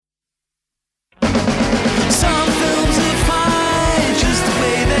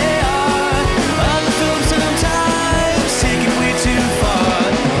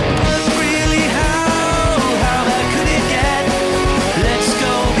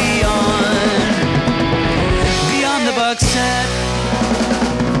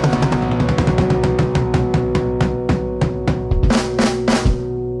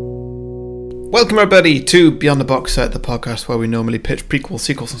Welcome everybody to Beyond the Box Set, the podcast where we normally pitch prequels,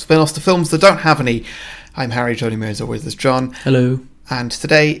 sequels and spin-offs to films that don't have any. I'm Harry, joining me as always is John. Hello. And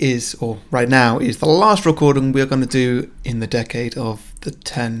today is, or right now, is the last recording we're going to do in the decade of the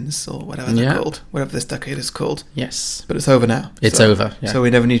tens, or whatever they're called. Whatever this decade is called. Yes. But it's over now. It's over, yeah. So we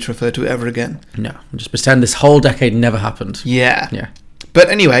never need to refer to it ever again. No, just pretend this whole decade never happened. Yeah. Yeah.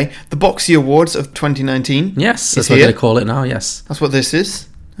 But anyway, the Boxy Awards of 2019. Yes, that's what we're going to call it now, yes. That's what this is.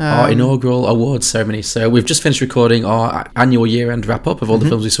 Our inaugural awards ceremony. So we've just finished recording our annual year-end wrap-up of all the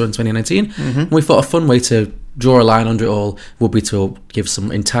films we saw in 2019. And we thought a fun way to draw a line under it all would be to give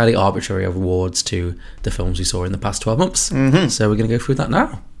some entirely arbitrary awards to the films we saw in the past 12 months. So we're going to go through that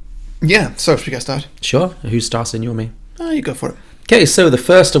now. Yeah, so should we get started? Sure. Who's starting, you or me? You go for it. Okay, so the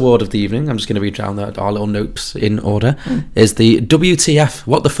first award of the evening, I'm just going to read down our little notes in order, is the WTF,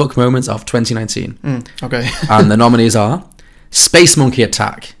 What the Fuck Moments of 2019. Okay. And the nominees are Space Monkey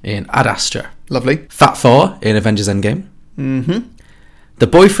Attack in Ad Astra. Lovely. Fat Thor in Avengers Endgame. The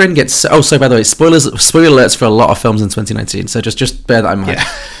boyfriend gets... Oh, sorry, by the way, spoiler alerts for a lot of films in 2019, so just bear that in mind.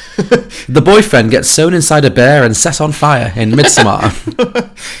 Yeah. The boyfriend gets sewn inside a bear and set on fire in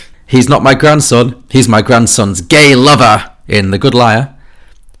Midsommar. He's not my grandson, he's my grandson's gay lover in The Good Liar.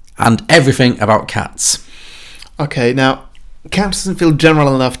 And Everything About Cats. Okay, now... Cats doesn't feel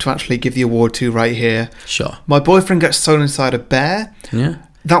general enough to actually give the award to right here. Sure. My boyfriend gets sewn inside a bear. Yeah.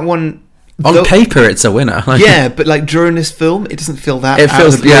 That one... On paper, it's a winner. Yeah, but like during this film, it doesn't feel that. It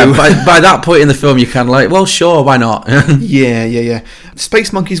feels... Yeah, by that point in the film, you're kind of like, well, sure, why not? Yeah.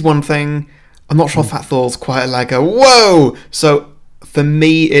 Space Monkey's one thing. I'm not sure Fat Thor's quite like a whoa. So for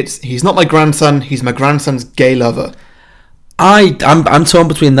me, he's not my grandson. He's my grandson's gay lover. I'm torn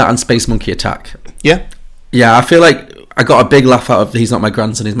between that and Space Monkey Attack. Yeah? Yeah, I feel like I got a big laugh out of he's not my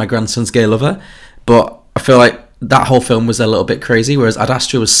grandson, he's my grandson's gay lover. But I feel like that whole film was a little bit crazy, whereas Ad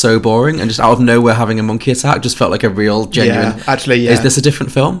Astra was so boring and just out of nowhere having a monkey attack just felt like a real, genuine... Yeah, actually, yeah. Is this a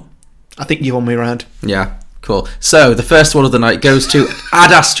different film? I think you won me around. Yeah, cool. So, the first one of the night goes to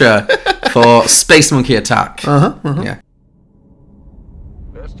Ad Astra for Space Monkey Attack. Yeah.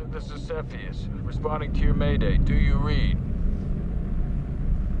 Best of this is Cepheus, responding to your mayday. Do you read?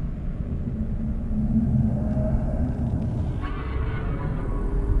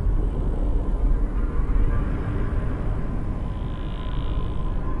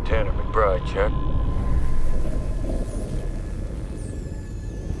 Tanner McBride, check.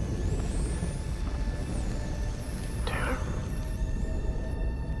 Tanner?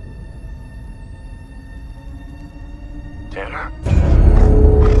 Tanner?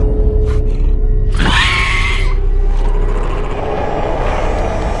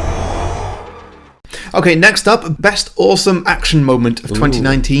 Okay, next up, Best Awesome Action Moment of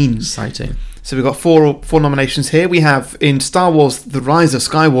 2019. Exciting. So we've got four nominations here. We have in Star Wars The Rise of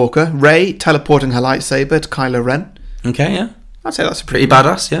Skywalker, Rey teleporting her lightsaber to Kylo Ren. Okay, yeah. I'd say that's pretty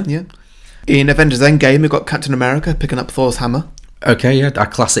badass, yeah. Yeah. In Avengers Endgame, we've got Captain America picking up Thor's hammer. Okay, yeah, a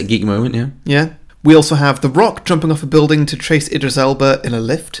classic geek moment, yeah. Yeah. We also have The Rock jumping off a building to chase Idris Elba in a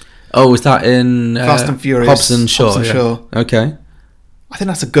lift. Oh, is that in... Fast and Furious. Hobbs and Shaw. Okay. I think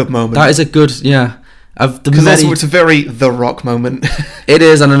that's a good moment. That is a good, yeah. Because also it's a very The Rock moment. It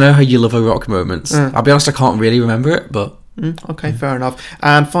is, and I know how you love a Rock moments. I'll be honest, I can't really remember it, but... Okay, fair enough.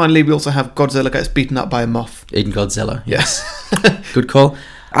 And finally, we also have Godzilla gets beaten up by a moth. In Godzilla, yes. Good call.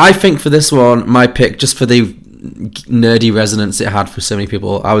 I think for this one, my pick, just for the nerdy resonance it had for so many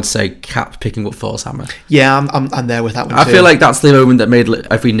people, I would say Cap picking up Thor's hammer. Yeah, I'm there with that one too. I feel like that's the moment that made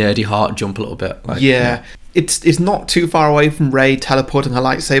every nerdy heart jump a little bit. Like, yeah. It's not too far away from Rey teleporting her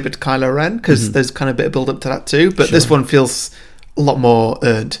lightsaber to Kylo Ren, because there's kind of a bit of build up to that too, but this one feels a lot more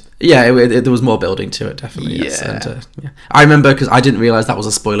earned. Yeah, there was more building to it, definitely. Yeah. Yes. And, yeah. I remember because I didn't realise that was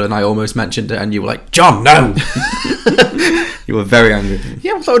a spoiler and I almost mentioned it and you were like, John, no! You were very angry.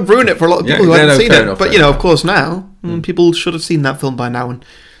 Yeah, that would ruin it for a lot of people who hadn't seen it. But, of course now, people should have seen that film by now, and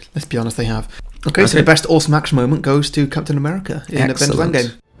let's be honest, they have. Okay, so the best awesome action moment goes to Captain America in Avengers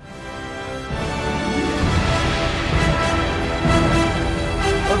Endgame.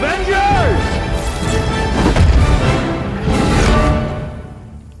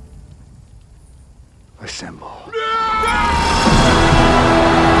 Assemble.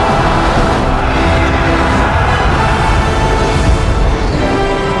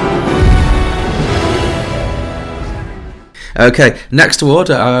 Okay, next award,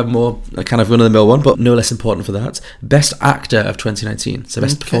 more a kind of run-of-the-mill one, but no less important for that. Best Actor of 2019. So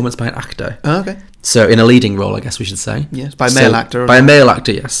best performance by an actor. Okay. So in a leading role, I guess we should say. Yes, by a male actor. By a male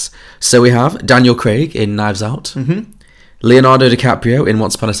actor, yes. So we have Daniel Craig in Knives Out. Leonardo DiCaprio in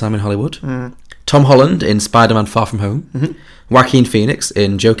Once Upon a Time in Hollywood. Tom Holland in Spider-Man Far From Home. Joaquin Phoenix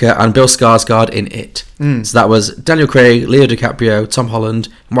in Joker, and Bill Skarsgård in It. So that was Daniel Craig, Leo DiCaprio, Tom Holland,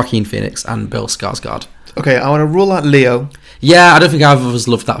 Joaquin Phoenix, and Bill Skarsgård. Okay, I want to rule out Leo. Yeah, I don't think either of us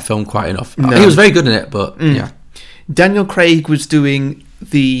loved that film quite enough. No. He was very good in it, but yeah. Daniel Craig was doing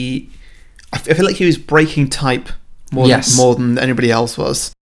I feel like he was breaking type more than anybody else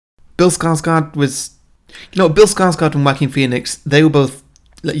was. Bill Skarsgård was... Bill Skarsgård and Joaquin Phoenix, they were both...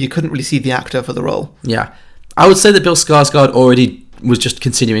 You couldn't really see the actor for the role. Yeah. I would say that Bill Skarsgård already was just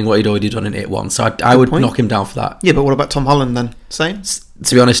continuing what he'd already done in It 1, so I would knock him down for that. Yeah, but what about Tom Holland then? Same?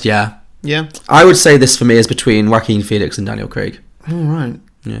 To be honest, yeah. Yeah? I would say this for me is between Joaquin Phoenix and Daniel Craig. Oh, right.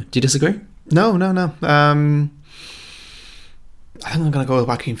 Yeah. Do you disagree? No. I think I'm going to go with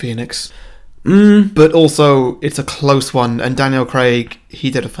Joaquin Phoenix. But also, it's a close one, and Daniel Craig, he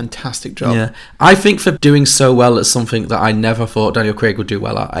did a fantastic job. Yeah, I think for doing so well at something that I never thought Daniel Craig would do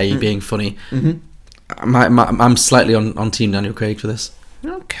well at, i.e. being funny, I'm slightly on Team Daniel Craig for this.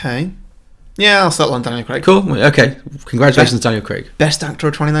 Okay. Yeah, I'll settle on Daniel Craig. Cool, okay. Congratulations, Daniel Craig. Best Actor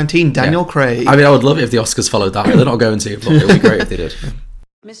of 2019, Daniel Craig. I mean, I would love it if the Oscars followed that. They're not going to, but it would be great if they did.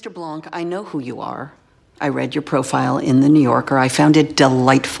 Mr. Blanc, I know who you are. I read your profile in The New Yorker. I found it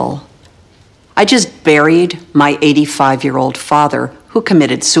delightful. I just buried my 85-year-old father who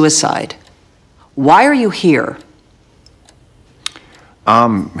committed suicide. Why are you here?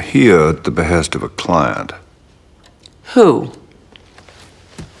 I'm here at the behest of a client. Who?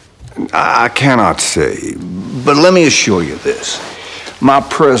 I cannot say, but let me assure you this. My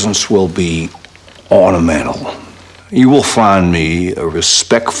presence will be ornamental. You will find me a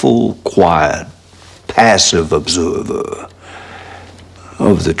respectful, quiet, passive observer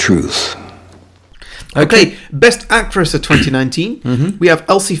of the truth. Okay, Best Actress of 2019. We have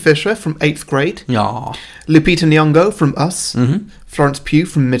Elsie Fisher from 8th Grade. Aww. Lupita Nyong'o from Us. Florence Pugh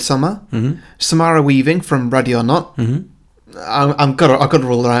from Midsommar. Samara Weaving from Ready or Not. I've got to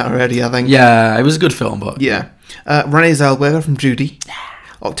rule her out already, I think. Yeah, it was a good film, but... Yeah. Renee Zellweger from Judy.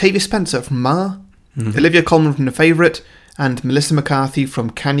 Octavia Spencer from Ma. Olivia Colman from The Favourite. And Melissa McCarthy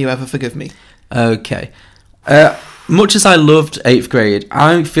from Can You Ever Forgive Me? Okay. Much as I loved 8th Grade,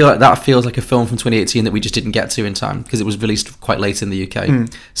 I feel like that feels like a film from 2018 that we just didn't get to in time because it was released quite late in the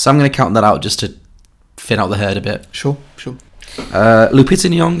UK. So I'm going to count that out just to thin out the herd a bit. Sure. Lupita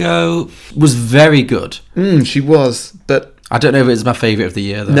Nyong'o was very good. She was, but... I don't know if it's my favourite of the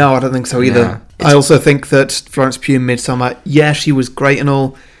year, though. No, I don't think so either. Yeah. I also think that Florence Pugh in Midsommar, yeah, she was great and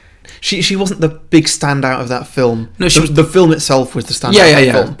all. She wasn't the big standout of that film. No, the film itself was the standout of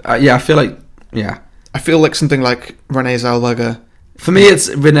that film. I feel like... Yeah. I feel like something like Renee Zellweger. For me, it's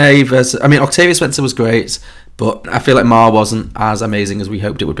Renee versus... I mean, Octavia Spencer was great, but I feel like Ma wasn't as amazing as we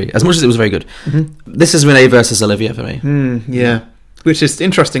hoped it would be, as much as it was very good. This is Renee versus Olivia for me. Yeah. Which is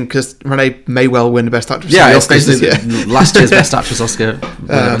interesting, because Renee may well win the Best Actress. Yeah, it's last year's Best Actress Oscar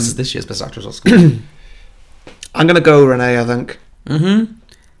versus this year's Best Actress Oscar. I'm going to go Renee, I think.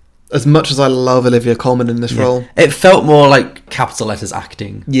 As much as I love Olivia Colman in this role. It felt more like capital letters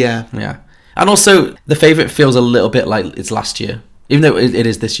acting. Yeah. And also, The Favourite feels a little bit like it's last year, even though it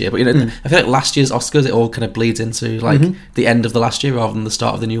is this year. But I feel like last year's Oscars, it all kind of bleeds into like the end of the last year rather than the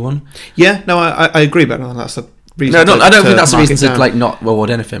start of the new one. Yeah, no, I agree, but that's a reason. No, I don't think that's a reason to like not award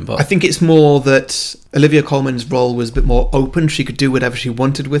anything. But I think it's more that Olivia Colman's role was a bit more open. She could do whatever she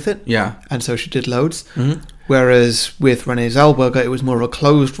wanted with it. Yeah, and so she did loads. Whereas with Renee Zellweger, it was more of a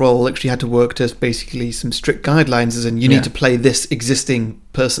closed role. Like she had to work to basically some strict guidelines, as in you need to play this existing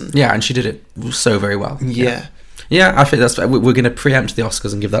person. Yeah, and she did it so very well. Yeah, I think that's... We're going to preempt the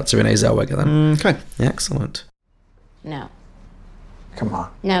Oscars and give that to Renee Zellweger then. Okay. Excellent. No. Come on.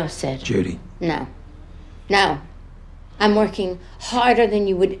 No, Sid. Judy. No. I'm working harder than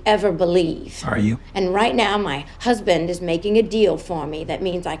you would ever believe. Are you? And right now, my husband is making a deal for me that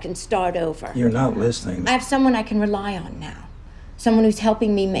means I can start over. You're not listening. I have someone I can rely on now. Someone who's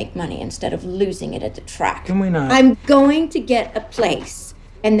helping me make money instead of losing it at the track. Can we not? I'm going to get a place,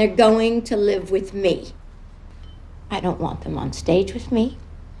 and they're going to live with me. I don't want them on stage with me.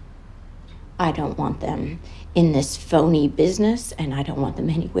 I don't want them in this phony business, and I don't want them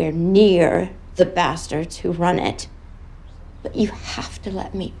anywhere near the bastards who run it. But you have to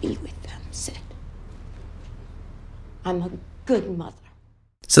let me be with them, Sid. I'm a good mother.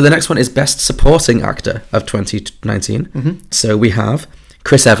 So the next one is Best Supporting Actor of 2019. So we have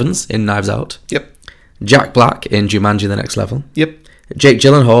Chris Evans in Knives Out. Yep. Jack Black in Jumanji: The Next Level. Yep. Jake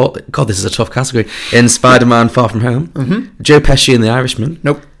Gyllenhaal, God, this is a tough category, in Spider-Man: Far From Home. Joe Pesci in The Irishman.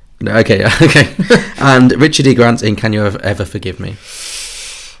 Nope. No, okay. And Richard E. Grant in Can You Ever Forgive Me?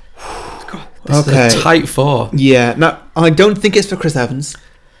 This is a tight four. Yeah, no, I don't think it's for Chris Evans.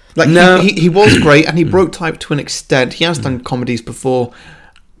 Like, no. he was great, and he broke type to an extent. He has done comedies before,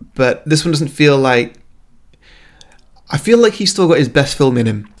 but this one doesn't feel like... I feel like he's still got his best film in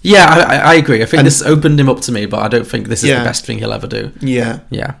him. Yeah, I agree. I think this opened him up to me, but I don't think this is the best thing he'll ever do. Yeah.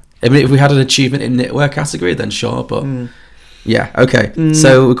 Yeah. I mean, if we had an achievement in knitwear category, then sure, but... Yeah, okay.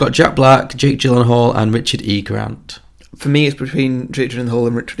 So we've got Jack Black, Jake Gyllenhaal, and Richard E. Grant. For me, it's between Jake Gyllenhaal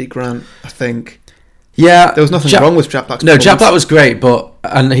and Richard E. Grant, I think. Yeah. There was nothing wrong with Jack Black's No, Jack Black was great, but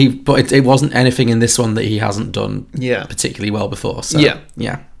it wasn't anything in this one that he hasn't done particularly well before. So,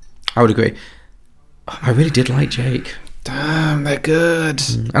 yeah, I would agree. I really did like Jake. Damn, they're good.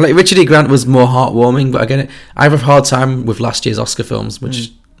 I like Richard E. Grant was more heartwarming, but again, I have a hard time with last year's Oscar films,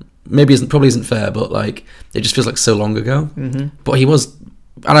 which maybe probably isn't fair, but like it just feels like so long ago. But he was,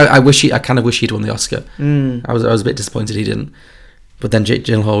 and I kind of wish he'd won the Oscar. I was a bit disappointed he didn't. But then Jake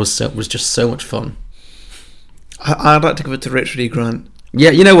Gyllenhaal was just so much fun. I'd like to give it to Richard E. Grant.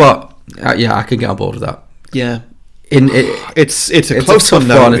 Yeah, you know what? I could get on board with that. Yeah. It's a close one,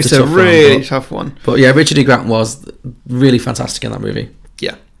 though. It's a really tough one. But yeah, Richard E. Grant was really fantastic in that movie.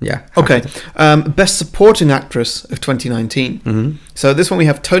 Yeah. Yeah. Okay. Best Supporting Actress of 2019. So this one we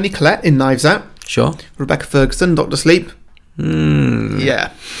have Toni Collette in Knives Out. Sure. Rebecca Ferguson, Dr. Sleep.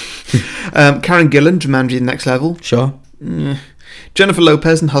 Yeah. Karen Gillan, Jumanji: The Next Level. Sure. Jennifer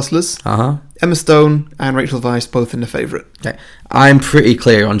Lopez in Hustlers. Emma Stone and Rachel Weisz both in The Favourite. Okay. I'm pretty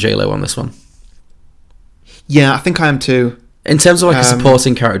clear on J-Lo on this one. Yeah, I think I am too. In terms of like a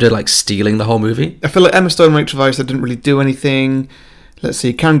supporting character, like stealing the whole movie. I feel like Emma Stone and Rachel Weisz didn't really do anything. Let's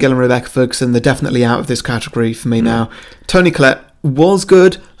see, Karen Gillan and Rebecca Ferguson, they're definitely out of this category for me now. Toni Collette was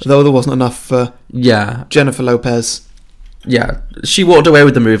good, though there wasn't enough for Jennifer Lopez. Yeah, she walked away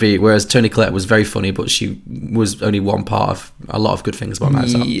with the movie, whereas Toni Collette was very funny, but she was only one part of a lot of good things about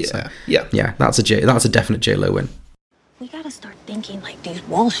Knives Out. Yeah, that's a definite J-Lo win. We gotta start thinking like these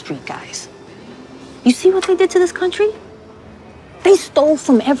Wall Street guys. You see what they did to this country? They stole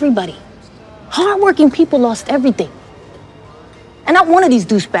from everybody. Hardworking people lost everything. And not one of these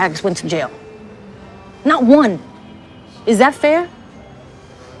douchebags went to jail. Not one. Is that fair?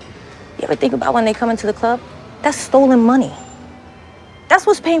 You ever think about when they come into the club? That's stolen money. That's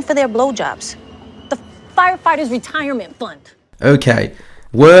what's paying for their blowjobs. The firefighters' retirement fund. Okay.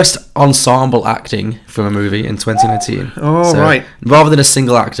 Worst ensemble acting from a movie in 2019. Right. Rather than a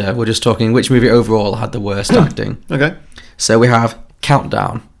single actor, we're just talking which movie overall had the worst acting. Okay. So we have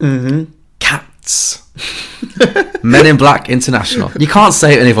Countdown. Cats. Men in Black International. You can't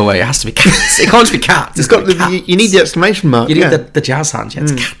say it any other way. It has to be Cats. It can't just be Cats. It's got Cats. You need the exclamation mark. You need the jazz hand. Yeah,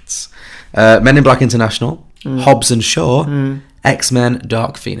 it's Cats. Men in Black International. Hobbs and Shaw. X-Men: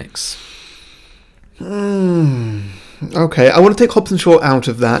 Dark Phoenix. Okay, I want to take Hobbs and Shaw out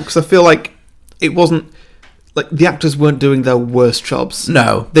of that because I feel like it wasn't like the actors weren't doing their worst jobs.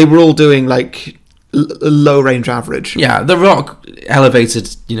 No, they were all doing like low range average. Yeah, The Rock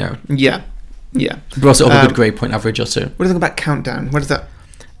elevated. Yeah. Brought it up a good grade point average or two. What do you think about Countdown? What is that?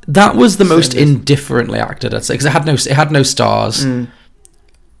 That was the most indifferently acted, I'd say, because it had no stars.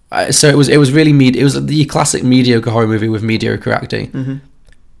 So it was really it was the classic mediocre horror movie with mediocre acting.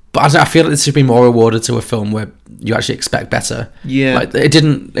 But I feel like this should be more rewarded to a film where you actually expect better. Yeah, like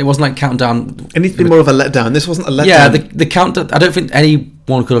it wasn't like Countdown. It needs to be more of a letdown. This wasn't a letdown. Yeah, the Countdown. I don't think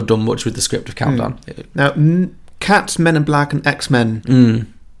anyone could have done much with the script of Countdown. Now, Cats, Men in Black, and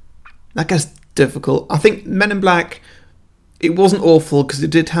X-Men. That gets difficult. I think Men in Black, it wasn't awful because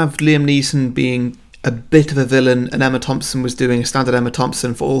it did have Liam Neeson being a bit of a villain, and Emma Thompson was doing a standard Emma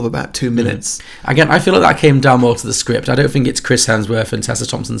Thompson for all of about 2 minutes. Again, I feel like that came down more to the script. I don't think it's Chris Hemsworth and Tessa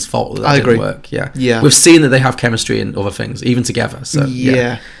Thompson's fault that didn't work. Yeah. We've seen that they have chemistry in other things, even together. So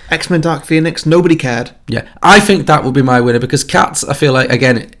X-Men: Dark Phoenix, nobody cared. Yeah, I think that will be my winner because Cats, I feel like,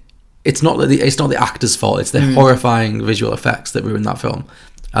 again, it's not the actor's fault. It's the horrifying visual effects that ruin that film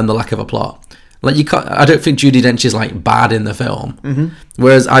and the lack of a plot. Like I don't think Judi Dench is like bad in the film.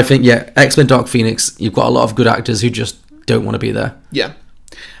 Whereas I think X-Men: Dark Phoenix, you've got a lot of good actors who just don't want to be there. Yeah,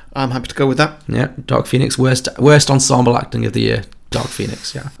 I'm happy to go with that. Yeah, Dark Phoenix, worst ensemble acting of the year. Dark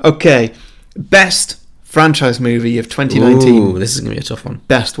Phoenix. Yeah. Okay, best franchise movie of 2019. Ooh, this is gonna be a tough one.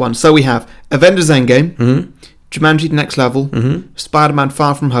 Best one. So we have Avengers: Endgame. Jumanji: The Next Level, Spider-Man: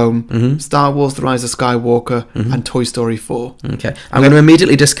 Far From Home, Star Wars: The Rise of Skywalker, and Toy Story 4. Okay, I'm going to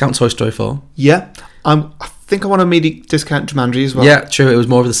immediately discount Toy Story 4. Yeah, I think I want to immediately discount Jumanji as well. Yeah, true. It was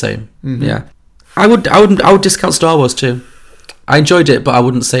more of the same. Yeah, I would discount Star Wars too. I enjoyed it, but I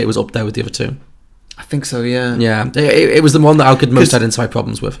wouldn't say it was up there with the other two. I think so. Yeah. Yeah, it was the one that I could most identify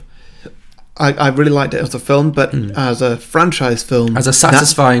problems with. I really liked it as a film, but as a franchise film, as a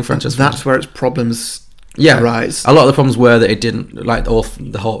satisfying franchise, that's where its problems arise. A lot of the problems were that it didn't, like,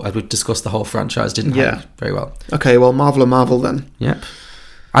 the whole, as we've discussed, the whole franchise didn't handle very well. Okay, well, Marvel then. Yep.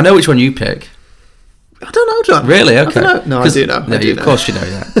 I know which one you pick. I don't know, John. Really? Okay. I don't know. No, I do know. Of course you know,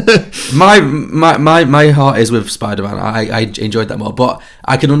 yeah. my heart is with Spider-Man. I enjoyed that more. But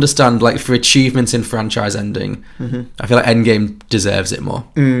I can understand, like, for achievements in franchise ending, I feel like Endgame deserves it more.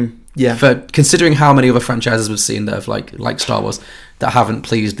 Yeah. For considering how many other franchises we've seen that have, like Star Wars, that haven't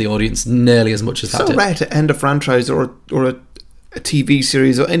pleased the audience nearly as much as that did. So rare to end a franchise or a TV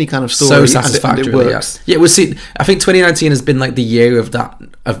series or any kind of story. So satisfactory. And it works. Yeah, we'll see. I think 2019 has been like the year of that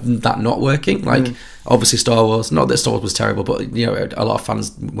not working. Like, obviously Star Wars, not that Star Wars was terrible, but, you know, a lot of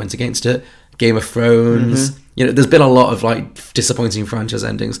fans went against it. Game of Thrones, you know, there's been a lot of, like, disappointing franchise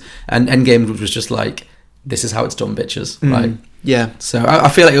endings, and Endgame was just like, this is how it's done, bitches. Like, yeah. So I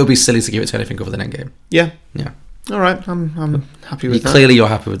feel like it would be silly to give it to anything other than Endgame. Yeah. Yeah. All right, I'm happy with that. Clearly you're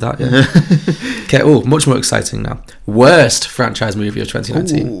happy with that, yeah. Okay, much more exciting now. Worst franchise movie of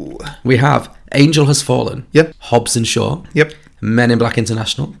 2019. Ooh. We have Angel Has Fallen. Yep. Hobbs and Shaw. Yep. Men in Black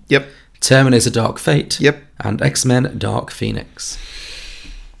International. Yep. Terminator Dark Fate. Yep. And X-Men Dark Phoenix.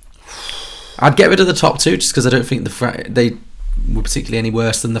 I'd get rid of the top two just because I don't think they were particularly any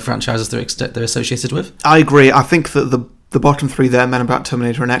worse than the franchises they're associated with. I agree. I think that the bottom three there, Men in Black,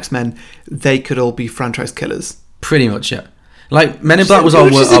 Terminator and X-Men, they could all be franchise killers. Pretty much, yeah. Like, Men in Black was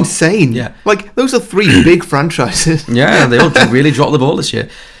which is insane. Yeah. Like, those are three big franchises. Yeah, they all really dropped the ball this year.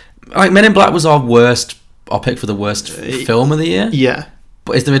 Like, Men in Black was our pick for the worst film of the year. Yeah.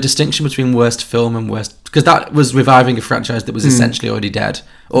 But is there a distinction between worst film and worst... Because that was reviving a franchise that was essentially already dead.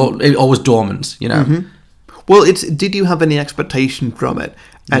 Or was dormant, you know? Well, did you have any expectation from it?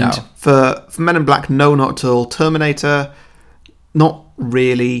 And No. For Men in Black, no, not at all. Terminator, not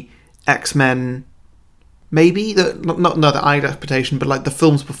really. X-Men, maybe. Not that I had expectation, but like the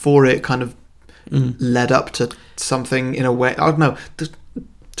films before it kind of led up to something in a way. I don't know.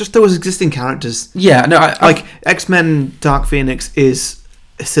 Just those existing characters. Yeah, no, like X-Men Dark Phoenix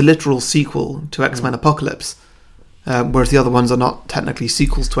it's a literal sequel to X-Men Apocalypse. Whereas the other ones are not technically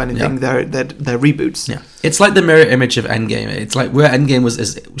sequels to anything; they're reboots. Yeah, it's like the mirror image of Endgame. It's like where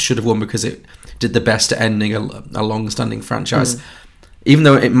Endgame should have won because it did the best at ending a long-standing franchise. Even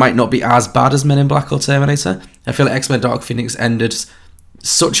though it might not be as bad as Men in Black or Terminator, I feel like X-Men Dark Phoenix ended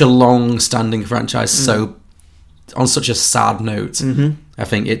such a long-standing franchise so on such a sad note. I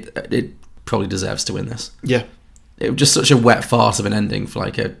think it probably deserves to win this. Yeah, it was just such a wet farce of an ending for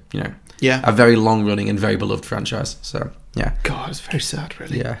like a very long-running and very beloved franchise. So yeah, God, it's very sad,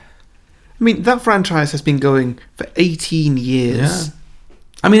 really. Yeah, I mean that franchise has been going for 18 years. Yeah,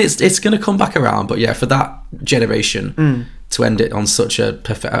 I mean it's going to come back around, but yeah, for that generation to end it on such a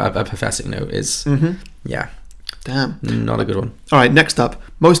pathetic note is damn, not a good one. All right, next up,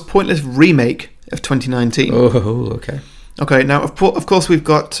 most pointless remake of 2019. Oh, okay. Okay, now of course we've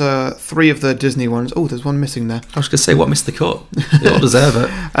got three of the Disney ones. Oh, there's one missing there. I was going to say, what missed the cut? They all deserve it.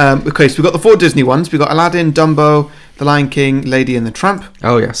 Okay, so we've got the four Disney ones. We've got Aladdin, Dumbo, The Lion King, Lady and the Tramp.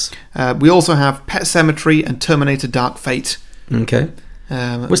 Oh, yes. We also have Pet Sematary and Terminator Dark Fate. Okay.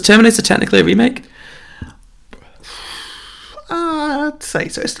 Was Terminator technically a remake? I'd say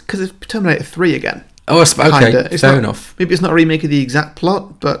so. It's because it's Terminator 3 again. Oh, okay. Fair enough. Maybe it's not a remake of the exact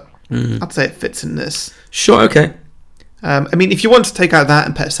plot, but I'd say it fits in this. Sure, okay. I mean, if you want to take out that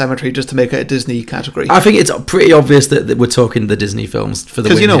and Pet Sematary just to make it a Disney category, I think it's pretty obvious that we're talking the Disney films for the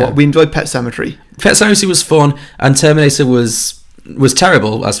win. Because you know what, we enjoyed Pet Sematary. Pet Sematary was fun, and Terminator was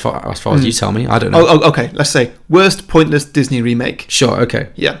terrible as far as you tell me. I don't know. Oh, okay. Let's say worst pointless Disney remake. Sure, okay.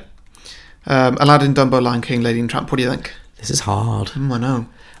 Yeah. Aladdin, Dumbo, Lion King, Lady and the Tramp. What do you think? This is hard. I know.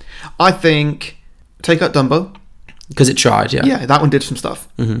 I think take out Dumbo because it tried. Yeah. Yeah, that one did some stuff.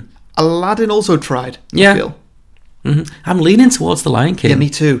 Aladdin also tried. Yeah. I feel. I'm leaning towards The Lion King. Yeah, me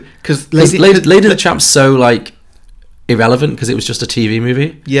too. Because Lady and the Tramp's so like irrelevant because it was just a TV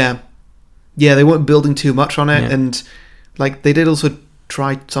movie. Yeah, they weren't building too much on it, and like they did also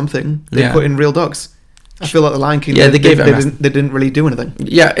try something. They put in real dogs. I feel like The Lion King. Yeah, they didn't really do anything.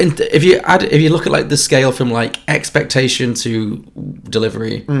 Yeah, and if you look at like the scale from like expectation to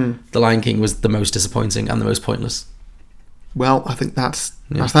delivery, The Lion King was the most disappointing and the most pointless. Well, I think that's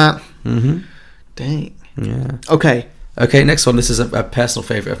that. Dang. Yeah. Okay, next one. This is a personal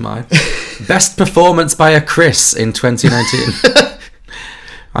favourite of mine. Best performance by a Chris in 2019.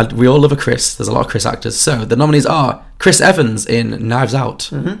 We all love a Chris. There's a lot of Chris actors. So the nominees are Chris Evans in Knives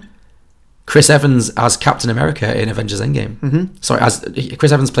Out. Chris Evans as Captain America in Avengers Endgame. Sorry, as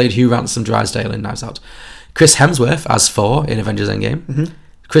Chris Evans played Hugh Ransom Drysdale in Knives Out. Chris Hemsworth as Thor in Avengers Endgame.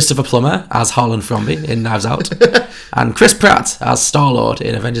 Christopher Plummer as Harlan Fromby in Knives Out, and Chris Pratt as Star-Lord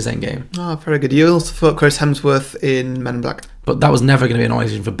in Avengers Endgame. Oh, very good. You also thought Chris Hemsworth in Men in Black. But that was never going to be a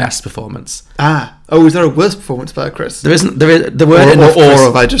nomination for best performance. Is there a worse performance by Chris? There isn't. There weren't enough.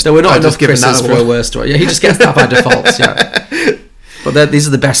 There were not enough Chris's for a worse story. Yeah, he just gets that by default. Yeah. But these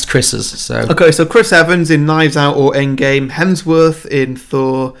are the best Chris's. So okay, so Chris Evans in Knives Out or Endgame, Hemsworth in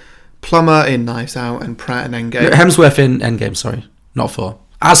Thor, Plummer in Knives Out, and Pratt in Endgame. No, Hemsworth in Endgame. Sorry, not Thor.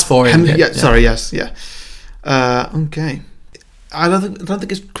 As for Endgame. Yeah, sorry. Yes. Yeah. Okay. I don't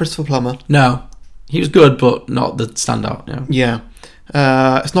think it's Christopher Plummer. No, he was good, but not the standout. Yeah.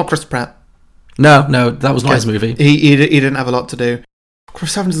 It's not Chris Pratt. No, that was not his movie. He didn't have a lot to do.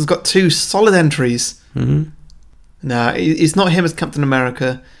 Chris Evans has got 2 solid entries. Mm-hmm. No, it's not him as Captain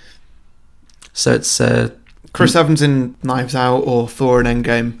America. So it's Chris Evans in Knives Out or Thor in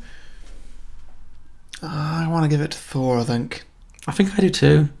Endgame. I want to give it to Thor, I think. I think I do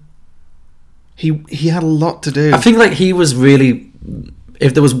too. He had a lot to do. I think like he was really,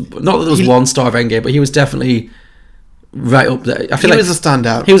 if there was not that there was one star of Endgame, but he was definitely right up there. I feel he was a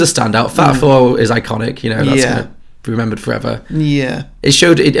standout. He was a standout. Fat Thor is iconic. That's gonna be remembered forever. Yeah. It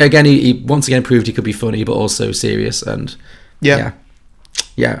showed it again. He once again proved he could be funny, but also serious. And yeah,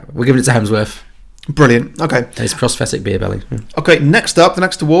 we're giving it to Hemsworth. Brilliant. Okay. And his prosthetic beer belly. Okay, next up, the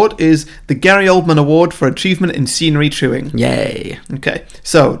next award is the Gary Oldman Award for Achievement in Scenery Chewing. Yay. Okay,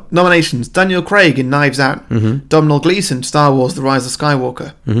 so nominations: Daniel Craig in Knives Out, Domhnall Gleeson, Star Wars: The Rise of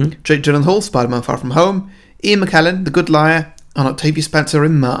Skywalker, Jake Gyllenhaal, Spider-Man: Far From Home, Ian McKellen, The Good Liar, and Octavia Spencer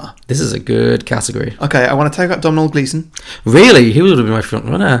in Ma. This is a good category. Okay, I want to take out Domhnall Gleeson. Really? He would have been my front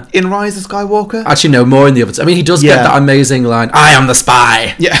runner. In Rise of Skywalker? Actually, no, more in the other. I mean, he does get that amazing line, I am the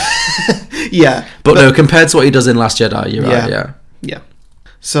spy. Yeah. Yeah. But no, compared to what he does in Last Jedi, you're right, Yeah.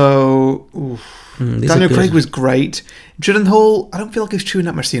 So, Daniel Craig was great. Gyllenhaal, I don't feel like he's chewing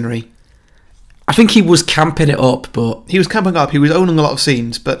that much scenery. I think he was camping it up, but... He was camping up, he was owning a lot of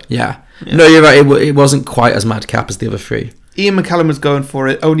scenes, but... Yeah. No, you're right, it wasn't quite as madcap as the other 3. Ian McKellen was going for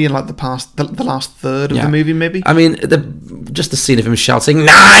it only in like the last third of the movie, maybe. I mean, just the scene of him shouting 9.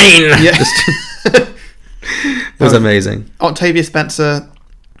 Yeah, it was amazing. Octavia Spencer,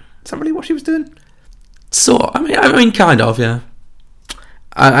 is that really what she was doing? I mean, kind of, yeah.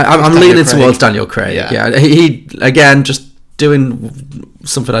 I'm leaning towards Daniel Craig. Yeah, he again just doing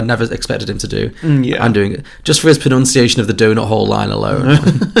something I'd never expected him to do. And doing it just for his pronunciation of the donut hole line alone.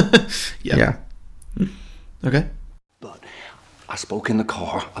 Yeah. Okay. I spoke in the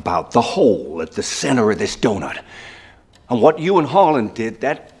car about the hole at the center of this donut. And what you and Harlan did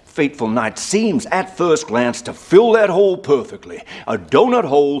that fateful night seems at first glance to fill that hole perfectly. A donut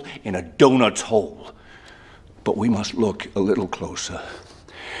hole in a donut's hole. But we must look a little closer.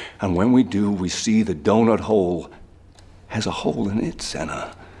 And when we do, we see the donut hole has a hole in its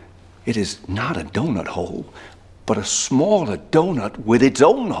center. It is not a donut hole, but a smaller donut with its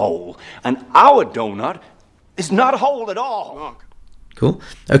own hole. And our donut is not a hole at all. Cool.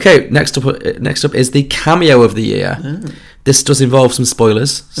 Okay, next up is the cameo of the year. This does involve some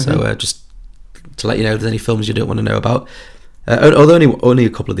spoilers, so just to let you know if there's any films you don't want to know about. Although only a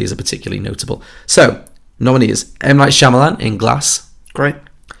couple of these are particularly notable. So, nominees: M. Night Shyamalan in Glass. Great.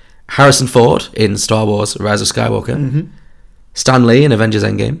 Harrison Ford in Star Wars: Rise of Skywalker. Stan Lee in Avengers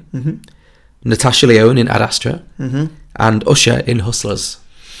Endgame. Natasha Lyonne in Ad Astra. And Usher in Hustlers.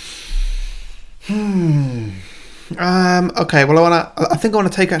 Okay, well, I think I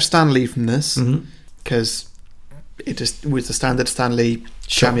want to take out Stan Lee from this because it just was the standard Stan Lee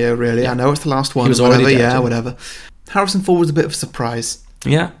cameo. Really, I know it's the last one. He was already dead, whatever. Harrison Ford was a bit of a surprise.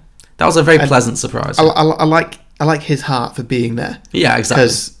 Yeah, that was a very pleasant surprise. I like his heart for being there. Yeah, exactly.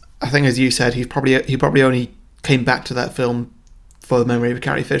 Because I think, as you said, he probably only came back to that film for the memory of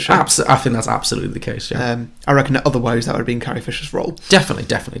Carrie Fisher. I think that's absolutely the case. Yeah, I reckon that otherwise that would have been Carrie Fisher's role. Definitely.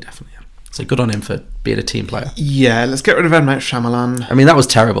 Yeah. So good on him for being a team player. Yeah, let's get rid of M. Night Shyamalan. I mean, that was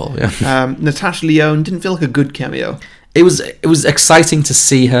terrible. Yeah. Natasha Lyonne didn't feel like a good cameo. It was exciting to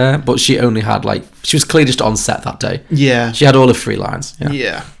see her, but she only had she was clearly just on set that day. Yeah. She had all of 3 lines.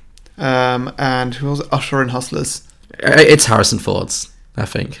 Yeah. And who was it? Usher and Hustlers. It's Harrison Ford's, I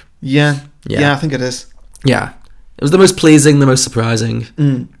think. Yeah, I think it is. Yeah. It was the most pleasing, the most surprising.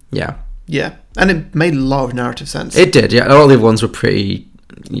 Yeah. Yeah. And it made a lot of narrative sense. It did, yeah. All the other ones were pretty...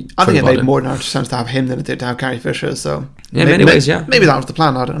 I think it made more narrative sense to have him than it did to have Carrie Fisher, so... Yeah, in many ways, yeah. Maybe that was the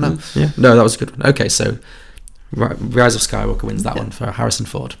plan, I don't know. Yeah. No, that was a good one. Okay, so Rise of Skywalker wins that one for Harrison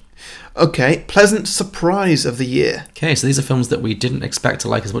Ford. Okay, pleasant surprise of the year. Okay, so these are films that we didn't expect to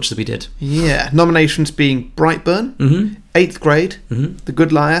like as much as we did. Yeah, nominations being Brightburn, 8th Grade, The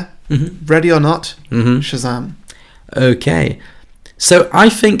Good Liar, Ready or Not, Shazam. Okay, So I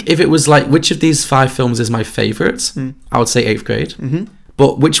think if it was like, which of these 5 films is my favourite, I would say 8th Grade. Mm-hmm.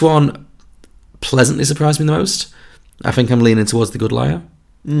 But which one pleasantly surprised me the most? I think I'm leaning towards The Good Liar.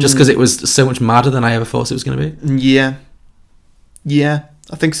 Just because it was so much madder than I ever thought it was going to be. Yeah. Yeah,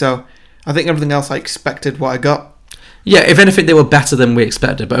 I think so. I think everything else I expected what I got. Yeah, if anything, they were better than we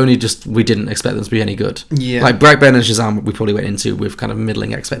expected, but only just we didn't expect them to be any good. Yeah. Like Brightburn and Shazam, we probably went into with kind of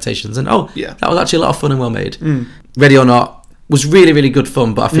middling expectations, and that was actually a lot of fun and well made. Ready or Not was really, really good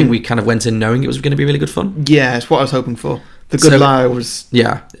fun, but I think we kind of went in knowing it was going to be really good fun. Yeah, it's what I was hoping for. The Good Liar was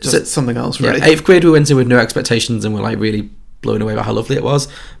just something else, really. Yeah, 8th Grade we went in with no expectations and were like really blown away by how lovely it was,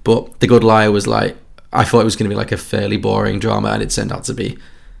 but The Good Liar was like, I thought it was going to be like a fairly boring drama, and it turned out to be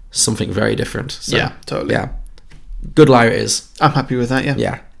something very different. So, yeah, totally. Yeah. Good Liar it is. I'm happy with that, yeah.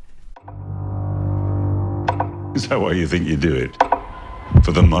 Yeah. Is that why you think you do it?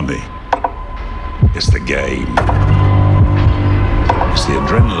 For the money? It's the game. It's the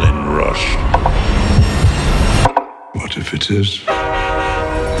adrenaline rush. What if it is?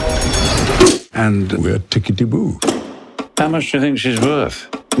 And we're tickety-boo. How much do you think she's worth?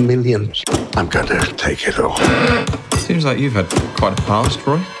 Millions. I'm going to take it all. Seems like you've had quite a past,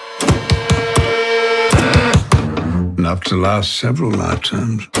 Roy. Enough to last several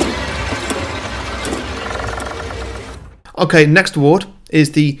lifetimes. Okay, next award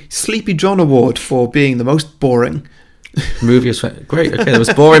is the Sleepy John Award for being the most boring. Movie of great. Okay, there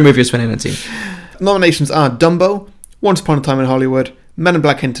was boring movie of 2019. Nominations are Dumbo, Once Upon a Time in Hollywood, Men in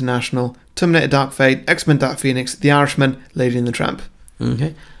Black International, Terminator Dark Fate, X-Men Dark Phoenix, The Irishman, Lady and the Tramp.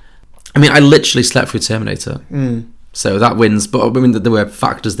 Okay. I mean, I literally slept through Terminator. So that wins, but I mean, there were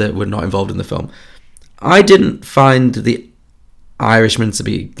factors that were not involved in the film. I didn't find The Irishman to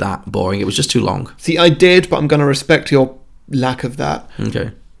be that boring. It was just too long. See, I did, but I'm going to respect your lack of that.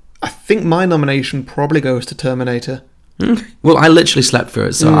 Okay. I think my nomination probably goes to Terminator. Okay. Well, I literally slept through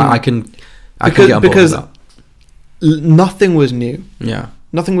it, so I can get on board with that. Nothing was new. Yeah.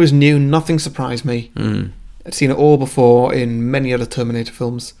 Nothing was new. Nothing surprised me. I'd seen it all before in many other Terminator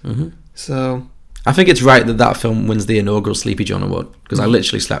films. So I think it's right that film wins the inaugural Sleepy John Award, because I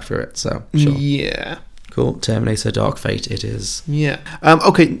literally slept through it. So sure. Yeah. Cool. Terminator Dark Fate it is. Yeah.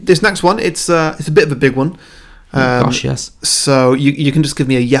 Okay, this next one, it's a bit of a big one. Gosh, yes. So you can just give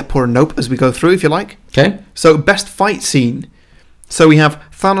me a yep or a nope as we go through, if you like. Okay. So, best fight scene. So we have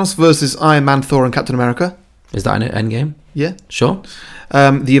Thanos versus Iron Man, Thor, and Captain America. Is that an Endgame? Yeah. Sure.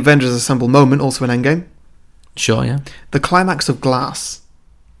 The Avengers Assemble moment, also an Endgame. Sure, yeah. The climax of Glass.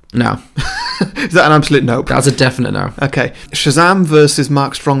 No. Is that an absolute nope? That's a definite no. Okay. Shazam versus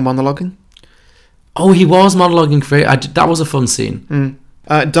Mark Strong monologuing. Oh, he was monologuing for it. That was a fun scene.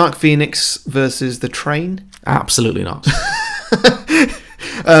 Dark Phoenix versus The Train. Absolutely not.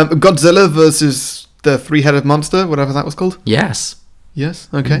 Godzilla versus the three-headed monster, whatever that was called. Yes. Yes,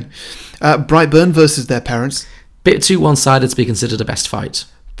 okay. Brightburn versus their parents. Bit too one-sided to be considered a best fight.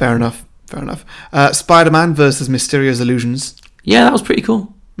 Fair enough. Spider-Man versus Mysterio's Illusions. Yeah, that was pretty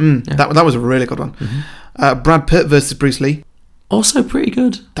cool. Yeah. That was a really good one. Brad Pitt versus Bruce Lee. Also pretty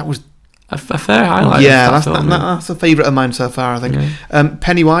good. That was a fair highlight. Yeah, that's a favourite of mine so far, I think. Yeah.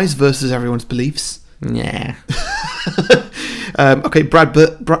 Pennywise versus Everyone's Beliefs. Yeah. Okay, Brad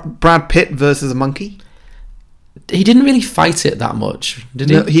Pitt versus a monkey. He didn't really fight it that much, did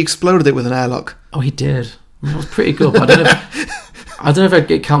he? No, he exploded it with an airlock. Oh, he did. That was pretty good, but I don't know if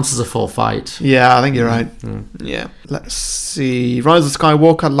it counts as a full fight. Yeah, I think you're right. Yeah. Let's see. Rise of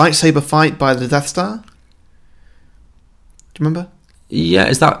Skywalker, lightsaber fight by the Death Star. Do you remember? Yeah,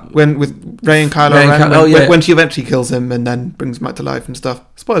 is that... With Rey and Kylo Ren, when she eventually kills him and then brings him back to life and stuff.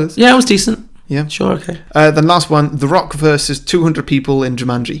 Spoilers. Yeah, it was decent. Yeah. Sure, okay. Then last one, The Rock versus 200 people in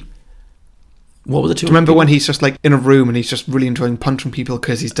Jumanji. What were the 200 Do you remember people? when he's just like in a room and he's just really enjoying punching people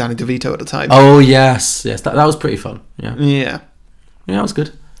because he's Danny DeVito at the time? Oh, yes. That was pretty fun. Yeah. Yeah, that was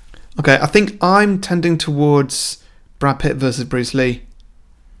good. Okay, I think I'm tending towards Brad Pitt versus Bruce Lee.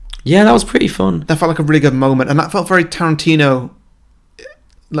 Yeah, that was pretty fun. That felt like a really good moment, and that felt very Tarantino,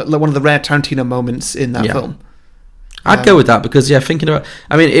 like one of the rare Tarantino moments in that film. I'd go with that because, thinking about...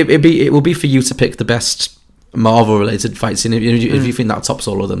 I mean, it will be for you to pick the best Marvel-related fight scene. If you think that tops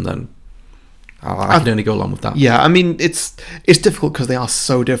all of them, then I can only go along with that. Yeah, I mean, it's difficult because they are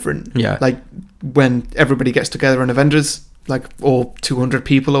so different. Yeah. Like, when everybody gets together in Avengers... like all 200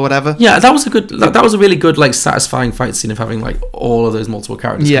 people or whatever. Yeah, that was a really good, like, satisfying fight scene of having like all of those multiple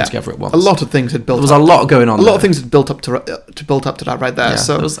characters come together at once. A lot of things had built. There was a lot going on. A lot of things had built up to that right there. Yeah,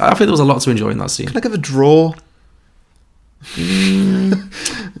 so I think there was a lot to enjoy in that scene. Can I give a draw?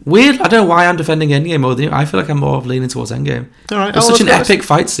 Weird. I don't know why I'm defending Endgame more than you. I feel like I'm more leaning towards Endgame. All right, it was such an epic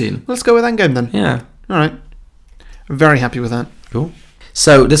fight scene. Let's go with Endgame then. Yeah. All right. I'm very happy with that. Cool.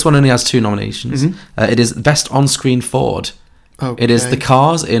 So this one only has 2 nominations. It is Best On-Screen Ford. Okay. It is the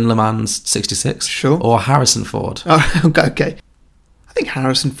cars in Le Mans 66. Sure. Or Harrison Ford. Oh, okay. I think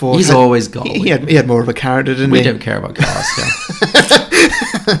Harrison Ford. He's always got. He had more of a character, didn't he? We don't care about cars.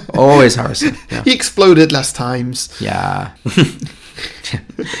 Yeah. Always Harrison. Yeah. He exploded less times. Yeah. Yeah.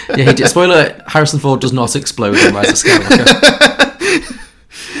 He did. Spoiler: Harrison Ford does not explode in Rise of Skywalker.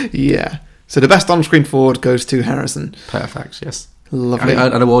 Yeah. So the best on-screen Ford goes to Harrison. Perfect. Yes. Lovely.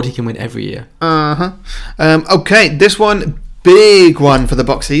 An award he can win every year. Okay, this one, big one for the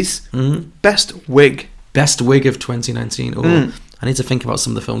boxies. Best wig. Best wig of 2019. Oh, I need to think about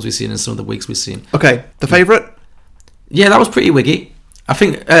some of the films we've seen and some of the wigs we've seen. Okay, the favourite? Yeah, that was pretty wiggy. I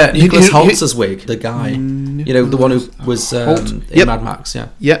think Nicholas Holtz's wig, the guy, you know, the one who was in Mad Max. Yeah.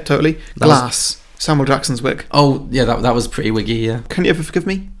 Yeah, totally. Glass. Samuel Jackson's wig. Oh, yeah, that was pretty wiggy. Yeah. Can you ever forgive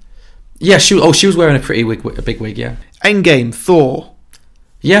me? Yeah, she was wearing a pretty a big wig. Yeah. Endgame. Thor.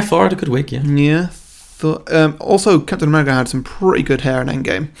 Yeah, Thor had a good wig. Yeah. Yeah. Also, Captain America had some pretty good hair in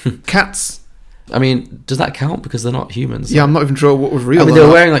Endgame. Cats. I mean, does that count because they're not humans? Yeah, I'm not even sure what was real. I mean, they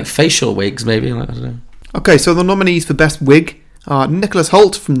were wearing like facial wigs, maybe. Like, I don't know. Okay, so the nominees for best wig are Nicholas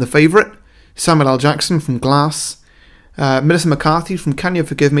Hoult from The Favourite, Samuel L. Jackson from Glass, Melissa McCarthy from Can You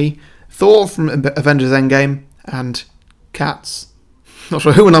Forgive Me, Thor from Avengers Endgame, and Cats. Not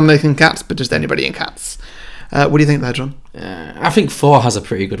sure who we're nominating Cats, but just anybody in Cats. What do you think there, John? I think Thor has a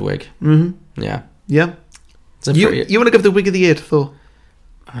pretty good wig. Mm-hmm. Yeah. Yeah. You want to give the wig of the year to Thor?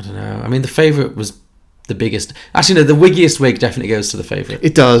 I don't know. I mean, The Favourite was the biggest. Actually, no, the wiggiest wig definitely goes to The Favourite.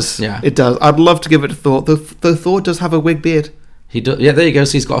 It does. Yeah. It does. I'd love to give it to Thor. Though Thor does have a wig beard. He does. Yeah, there you go.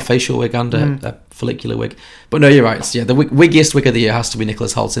 So he's got a facial wig and a follicular wig. But no, you're right. So, yeah, the wiggiest wig of the year has to be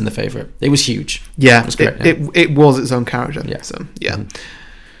Nicholas Hoult in The Favourite. It was huge. Yeah. It was great. It was its own character. Yeah. So, yeah.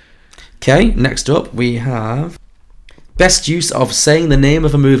 Okay, next up we have best use of saying the name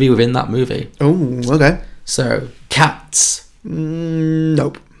of a movie within that movie. Oh, okay. So, Cats.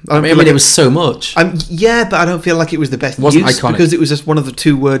 Nope. I mean, it was so much. Yeah, but I don't feel like it was the best Wasn't use iconic. because it was just one of the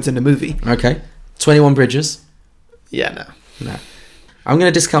 2 words in a movie. Okay. 21 Bridges. Yeah, no. I'm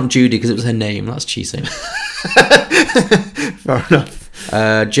going to discount Judy because it was her name. That's cheating. Fair enough.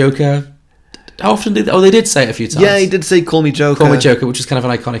 Joker. How often did they did say it a few times. Yeah, he did say "Call Me Joker." Call Me Joker, which is kind of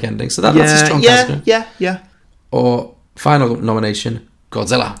an iconic ending. So that's a strong category. Yeah. Or final nomination,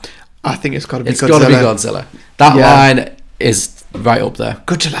 Godzilla. I think it's got to be. It's got to be Godzilla. That line is right up there.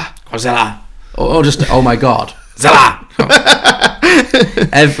 Godzilla. Or just oh my god, Zilla.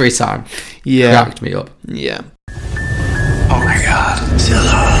 Every time. Yeah. Cracked me up. Yeah. Oh my God,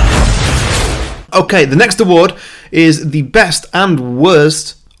 Zilla. Okay, the next award is the best and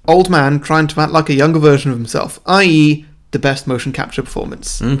worst old man trying to act like a younger version of himself, i.e. the best motion capture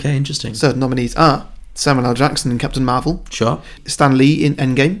performance. Okay, interesting. So the nominees are Samuel L. Jackson in Captain Marvel. Sure. Stan Lee in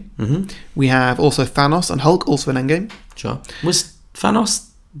Endgame. Mm-hmm. We have also Thanos and Hulk also in Endgame. Sure. Was Thanos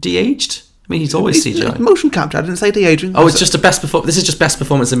de-aged? I mean, he's always CGI. Motion capture. I didn't say de-aging. Oh, it's just a best performance. This is just best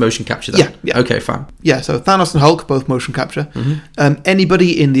performance in motion capture, then? Yeah. Okay, fine. Yeah, so Thanos and Hulk, both motion capture. Mm-hmm.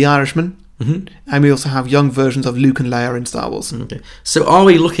 Anybody in The Irishman. Mm-hmm. And we also have young versions of Luke and Leia in Star Wars. Okay. So are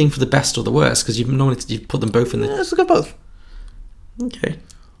we looking for the best or the worst? Because you've put them both in the... Yeah, let's look at both. Okay.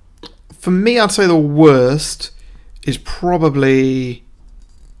 For me, I'd say the worst is probably...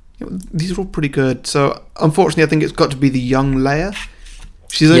 these are all pretty good. So, unfortunately, I think it's got to be the young Leia.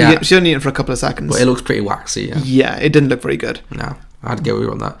 She's only in it for a couple of seconds. But it looks pretty waxy, yeah. Yeah, it didn't look very good. No, I'd go with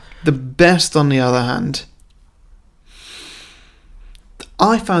you on that. The best, on the other hand...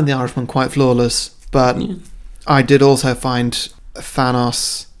 I found The Irishman quite flawless, but I did also find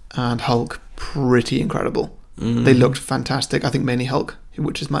Thanos and Hulk pretty incredible. They looked fantastic. I think mainly Hulk,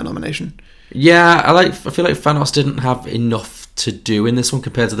 which is my nomination. Yeah, I feel like Thanos didn't have enough to do in this one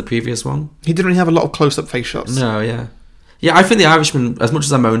compared to the previous one. He didn't really have a lot of close-up face shots. No, yeah. Yeah, I think The Irishman, as much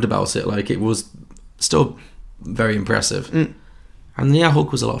as I moaned about it, like, it was still very impressive. And yeah,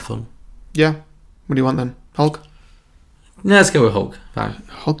 Hulk was a lot of fun. Yeah. What do you want then? Hulk? Yeah, let's go with Hulk. Fine.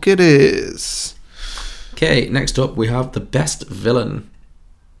 Hulk it is. Okay, next up we have the best villain.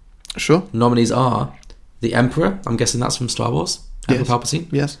 Sure. Nominees are the Emperor. I'm guessing that's from Star Wars. Emperor Palpatine.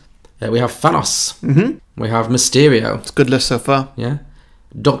 Yes. We have Thanos. Mm-hmm. We have Mysterio. It's a good list so far. Yeah.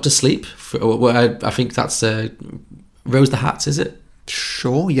 Doctor Sleep. I think that's Rose the Hat, is it?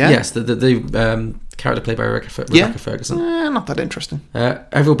 Sure, yeah. Yes, the character played by Rebecca Ferguson. Not that interesting.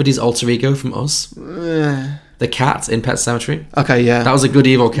 Everybody's alter ego from Us. The cat in Pet Sematary. Okay, yeah. That was a good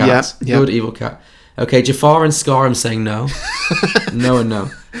evil cat. Yeah. Good evil cat. Okay, Jafar and Scar, I'm saying no. No and no.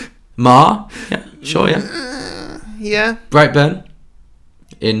 Ma? Yeah, sure, yeah. Yeah. Brightburn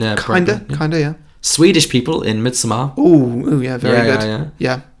in Kinda, yeah. Swedish people in Midsommar. Ooh, yeah, very good.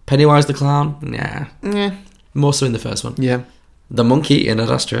 Yeah. Pennywise the Clown. Nah. Yeah. More so in the first one. Yeah. The Monkey in Ad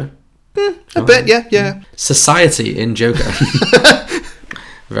Astra. A bit, yeah. Society in Joker.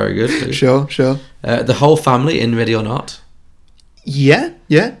 Very good. Sure. The Whole Family in Ready or Not. Yeah.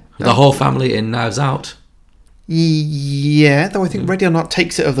 The Whole Family in Knives Out. Yeah, though I think Ready or Not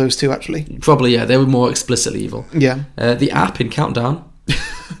takes it of those two, actually. Probably, yeah. They were more explicitly evil. Yeah. The App in Countdown.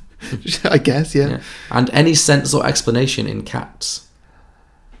 I guess, yeah. And Any Sense or Explanation in Cats.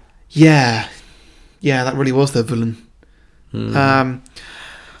 Yeah, that really was their villain. I'd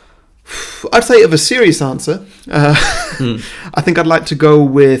say of a serious answer, I think I'd like to go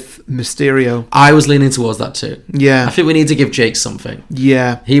with Mysterio. I was leaning towards that too. Yeah. I think we need to give Jake something.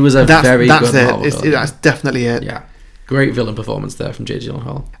 Yeah. He was very good Marvel villain. That's definitely it. Yeah. Great villain performance there from J.G.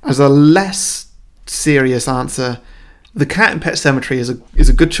 Gyllenhaal. As a less serious answer, The Cat in Pet Sematary is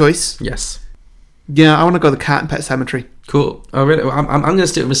a good choice. Yes. Yeah, I want to go The Cat in Pet Sematary. Cool. Oh, really? I'm going to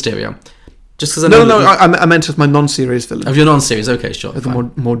stick with Mysterio. Just because I meant as my non-serious villain. Of your non-series, okay, sure.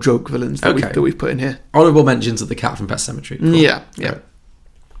 The more joke villains that we've put in here. Honourable mentions of The Cat from Pet Sematary. Cool. Yeah.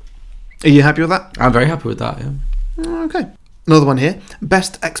 Are you happy with that? I'm very happy with that, yeah. Okay. Another one here.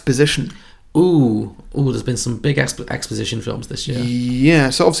 Best Exposition. Ooh, there's been some big exposition films this year.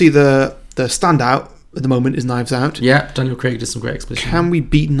 Yeah, so obviously the standout at the moment is Knives Out. Yeah, Daniel Craig did some great exposition. Can we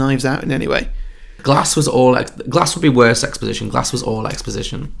beat Knives Out in any way? Glass would be worse exposition. Glass was all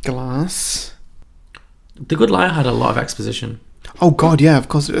exposition. Glass. The Good Liar had a lot of exposition. Oh God, yeah, of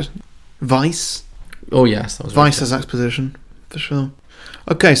course it did. Vice. Oh yes, that was Vice has exposition for sure.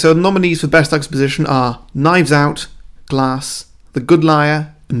 Okay, so the nominees for best exposition are Knives Out, Glass, The Good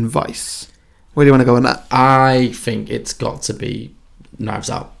Liar, and Vice. Where do you want to go on that? I think it's got to be Knives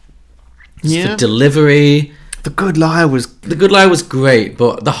Out. Yeah. The delivery. The Good Liar was great,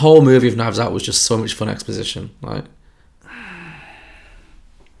 but the whole movie of Knives Out was just so much fun exposition. Like,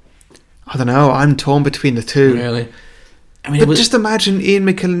 I don't know. I'm torn between the two. Really? I mean, but just imagine Ian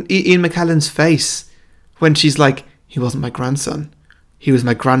McKellen's face when she's like, "He wasn't my grandson. He was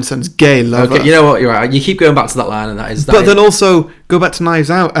my grandson's gay lover." Okay, you know what? You're right. You keep going back to that line, and that is. But then also go back to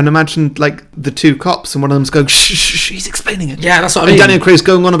Knives Out and imagine like the two cops, and one of them's going, "Shh, he's explaining it." Yeah, that's what I mean. And Daniel Craig's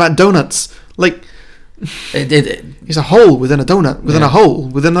going on about donuts, like. He's a hole within a donut, within a hole,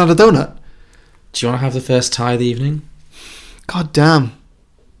 within another donut. Do you want to have the first tie of the evening? God damn.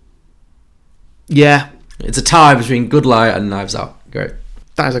 Yeah. It's a tie between Good Liar and Knives Out. Great.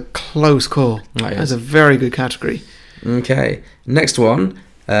 That is a close call. That is a very good category. Okay. Next one,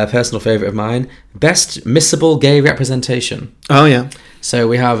 personal favourite of mine, best missable gay representation. Oh, yeah. So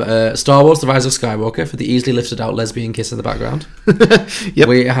we have Star Wars The Rise of Skywalker for the easily lifted out lesbian kiss in the background. Yep.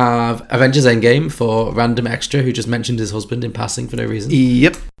 We have Avengers Endgame for random extra who just mentioned his husband in passing for no reason.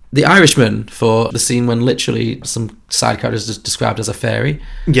 Yep. The Irishman for the scene when literally some side character is described as a fairy.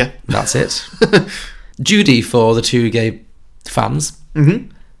 Yeah. That's it. Judy for the two gay fans.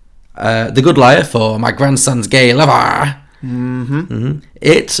 Mm-hmm. The Good Liar for my grandson's gay lover. Mm-hmm. Mm-hmm.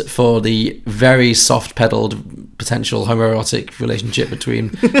 It for the very soft-pedaled potential homoerotic relationship between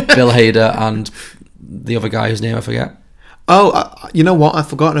Bill Hader and the other guy whose name I forget. Oh, you know what? I've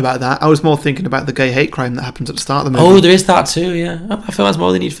forgotten about that. I was more thinking about the gay hate crime that happens at the start of the movie. Oh, there is that too, yeah. I feel that's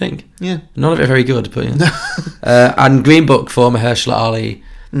more than you'd think. Yeah. None of it very good, but yeah. And Green Book for Mahershala Ali.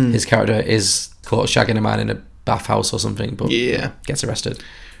 His character is caught shagging a man in a bathhouse or something, but gets arrested.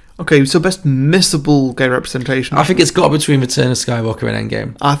 Okay, so best missable gay representation. I think it's got between Return of Skywalker and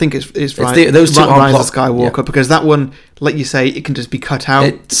Endgame. I think it's right. Those two Rise of Skywalker, because that one, like you say, it can just be cut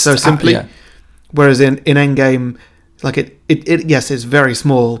out so simply. Whereas in Endgame, like it yes, it's very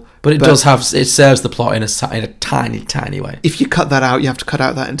small, but it serves the plot in a tiny way. If you cut that out, you have to cut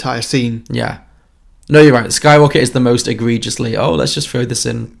out that entire scene. Yeah. No, you're right. Skywalker is the most egregiously. Oh, let's just throw this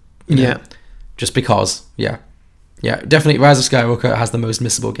in. Just because. Yeah. Yeah, definitely Rise of Skywalker has the most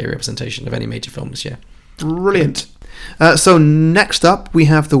missable gay representation of any major film this year. Brilliant. So next up, we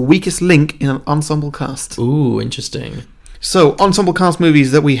have the weakest link in an ensemble cast. Ooh, interesting. So, ensemble cast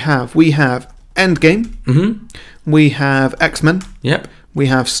movies that we have Endgame. Mm-hmm. We have X-Men. Yep. We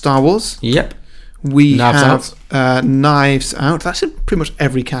have Star Wars. Yep. We have Knives Out. That's in pretty much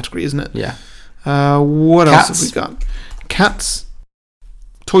every category, isn't it? Yeah. What else have we got? Cats.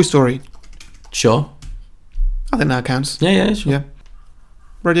 Toy Story. Sure. I think that counts. Yeah, sure. Yeah.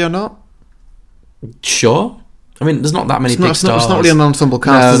 Ready or Not? Sure. I mean, there's not that many big stars. It's not really an ensemble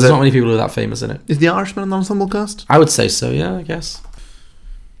cast, there's not many people who are that famous in it. Is The Irishman an ensemble cast? I would say so, yeah, I guess.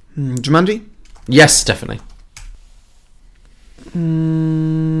 Jumanji? Yes, definitely.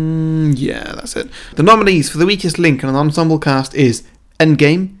 Yeah, that's it. The nominees for the weakest link in an ensemble cast is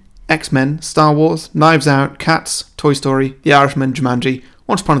Endgame, X-Men, Star Wars, Knives Out, Cats, Toy Story, The Irishman, Jumanji,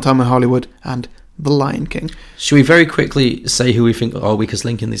 Once Upon a Time in Hollywood, and The Lion King. Should we very quickly say who we think our weakest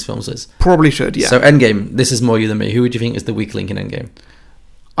link in these films is? Probably should, yeah. So Endgame, this is more you than me. Who would you think is the weak link in Endgame?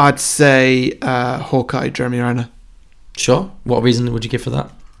 I'd say Hawkeye, Jeremy Renner. Sure. What reason would you give for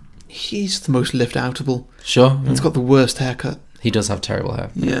that? He's the most lift-outable. Sure. He's got the worst haircut. He does have terrible hair.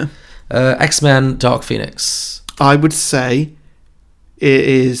 Yeah. X-Men, Dark Phoenix. I would say it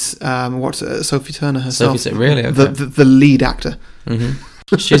is Sophie Turner herself. Sophie, really? Okay. The lead actor.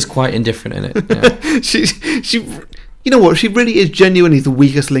 Mm-hmm. She's quite indifferent in it. Yeah. she, you know what? She really is genuinely the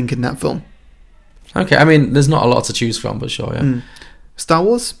weakest link in that film. Okay, I mean, there's not a lot to choose from, but sure, yeah. Star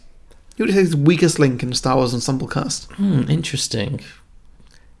Wars? You would say it's the weakest link in the Star Wars ensemble cast. Interesting.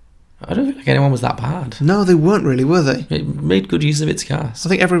 I don't feel like anyone was that bad. No, they weren't really, were they? It made good use of its cast. I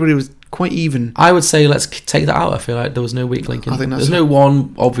think everybody was quite even. I would say let's take that out. I feel like there was no weak link in it. There's no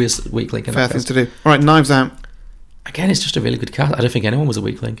one obvious weak link in fair that things to do. All right, Knives Out. Again, it's just a really good cast. I don't think anyone was a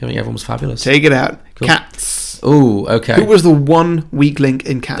weak link. I think everyone was fabulous. Take it out. Cool. Cats. Oh, okay. Who was the one weak link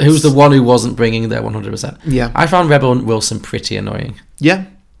in Cats? Who was the one who wasn't bringing their 100%? Yeah. I found Rebel Wilson pretty annoying. Yeah.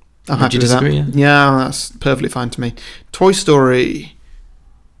 I'm happy with that. Yeah, that's perfectly fine to me. Toy Story.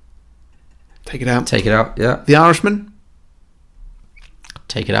 Take it out. Take it out, yeah. The Irishman.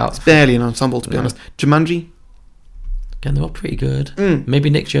 Take it out. It's barely an ensemble, to be honest. Jumanji. Again, they're all pretty good. Maybe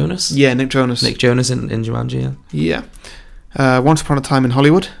Nick Jonas? Yeah, Nick Jonas. Nick Jonas in Jumanji, yeah. Yeah. Once Upon a Time in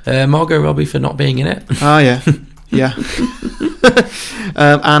Hollywood. Margot Robbie for not being in it. Ah, yeah. Yeah.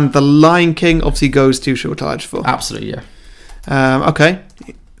 And The Lion King obviously goes to Chiwetel Ejiofor. Absolutely, yeah. Okay.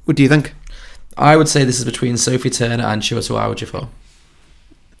 What do you think? I would say this is between Sophie Turner and Chiwetel Ejiofor.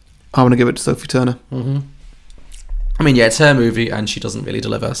 I want to give it to Sophie Turner. Mm-hmm. I mean, yeah, it's her movie and she doesn't really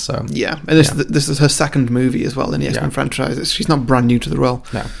deliver, so... Yeah, and this is her second movie as well in the X-Men franchise. She's not brand new to the role.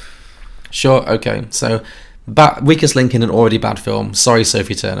 No. Sure, okay. So, weakest link in an already bad film. Sorry,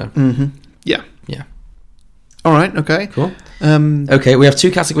 Sophie Turner. Mm-hmm. Yeah. Yeah. All right, okay. Cool. Okay, we have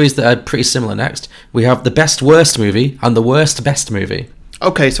two categories that are pretty similar next. We have the best worst movie and the worst best movie.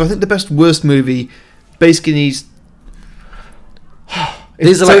 Okay, so I think the best worst movie basically needs...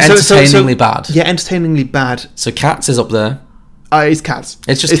 These are entertainingly bad. Yeah, entertainingly bad. So Cats is up there. It's Cats.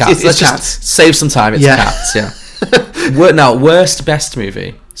 It's just Cats. Let's Cats. Just save some time. It's Cats, yeah. Now, worst best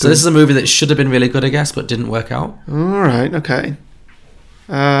movie. So this is a movie that should have been really good, I guess, but didn't work out. All right, okay.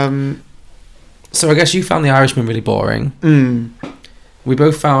 So I guess you found The Irishman really boring. We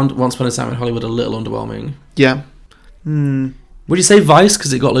both found Once Upon a Time in Hollywood a little underwhelming. Yeah. Would you say Vice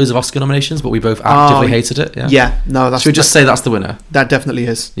because it got loads of Oscar nominations, but we both actively hated it? Yeah. No, that's. Should we just say that's the winner? That definitely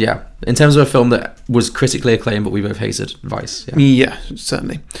is. Yeah. In terms of a film that was critically acclaimed, but we both hated, Vice. Yeah,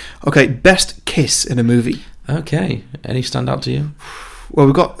 certainly. Okay, best kiss in a movie. Okay. Any stand out to you? Well,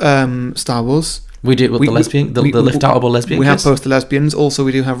 we've got Star Wars. We do with the lesbian, the lift-outable lesbian. We kiss? have both the lesbians. Also,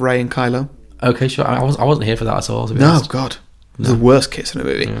 we do have Rey and Kylo. Okay, sure. I wasn't here for that at all. To be no, honest. God, the worst kiss in a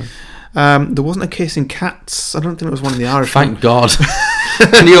movie. Yeah. There wasn't a kiss in Cats. I don't think there was one in the Irish. Thank God.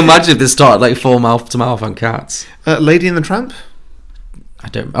 Can you imagine if this started like full mouth to mouth on Cats? Lady and the Tramp. I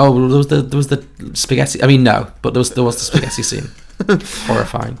don't. Oh, there was the spaghetti. I mean, no, but there was the spaghetti scene.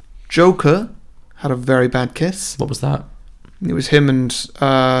 Horrifying. Joker had a very bad kiss. What was that? It was him and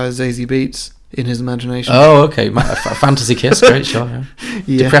Zazie Beetz in his imagination. Oh, okay. A fantasy kiss. Great, sure.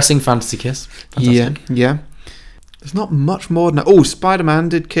 Yeah. Depressing fantasy kiss. Fantastic. Yeah. There's not much more than that. Oh, Spider-Man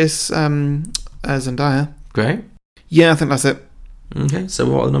did kiss Zendaya. Great. Yeah, I think that's it. Okay, so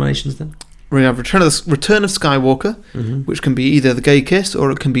what are the nominations then? We have Return of Skywalker, which can be either the gay kiss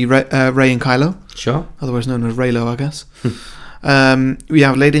or it can be Rey and Kylo. Sure. Otherwise known as Reylo, I guess. We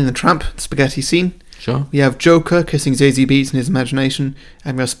have Lady and the Tramp, the spaghetti scene. Sure. We have Joker kissing Zazie Beetz in his imagination,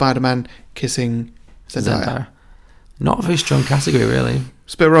 and we have Spider-Man kissing Zendaya. Not a very strong category, really.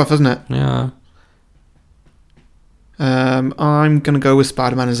 It's a bit rough, isn't it? Yeah. I'm going to go with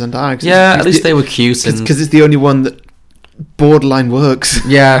Spider-Man and Zendaya. Yeah, at least they were cute. Because it's the only one that borderline works.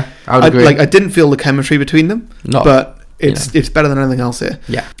 Yeah, I would agree. I didn't feel the chemistry between them, but it's better than anything else here.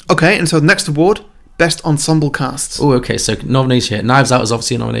 Yeah. Okay, and so the next award, Best Ensemble Casts. Oh, okay, so nominees here. Knives Out is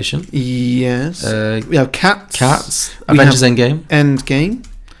obviously a nomination. Yes. We have Cats. Avengers Endgame. Endgame.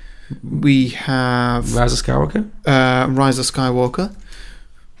 We have... Rise of Skywalker. Rise of Skywalker.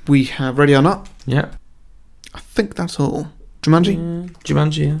 We have Ready or Not. Yeah. I think that's all. Jumanji?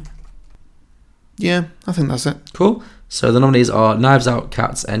 Jumanji, yeah. Yeah, I think that's it. Cool. So the nominees are Knives Out,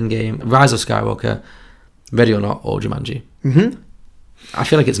 Cats, Endgame, Rise of Skywalker, Ready or Not, or Jumanji. I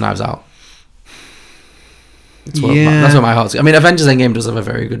feel like it's Knives Out. That's what my heart's... I mean, Avengers Endgame does have a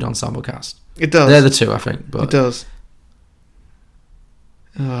very good ensemble cast. It does. They're the two, I think. But it does.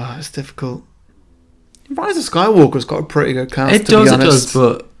 Oh, it's difficult. Rise of Skywalker's got a pretty good cast. It does,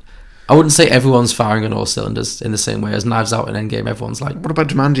 but I wouldn't say everyone's firing on all cylinders in the same way as Knives Out and Endgame. Everyone's like, what about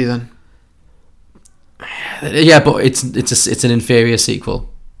Jumanji then? Yeah, but it's an inferior sequel.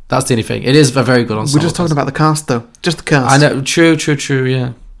 That's the only thing. It is a very good ensemble. We're just talking about the cast, though. Just the cast. I know. True.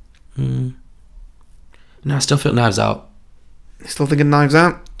 Yeah. No, I still feel Knives Out. Still thinking Knives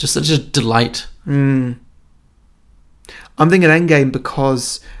Out? Just such a delight. I'm thinking Endgame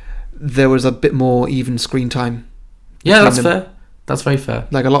because there was a bit more even screen time. Yeah, that's fair. That's very fair.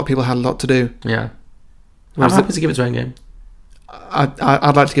 Like, a lot of people had a lot to do. Yeah. I'm happy to give it to Endgame.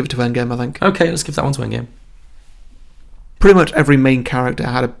 I'd like to give it to Endgame, I think. Okay, let's give that one to Endgame. Pretty much every main character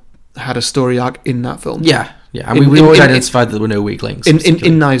had a story arc in that film. Yeah. And we already identified that there were no weak links.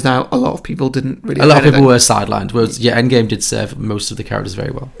 In Knives Out, a lot of people didn't really... A lot of people were sidelined. Whereas, Endgame did serve most of the characters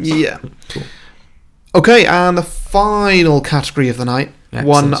very well. Yeah. Cool. Okay, and the final category of the night, Excellent.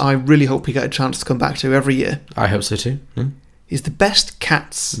 one I really hope we get a chance to come back to every year. I hope so too. Is the best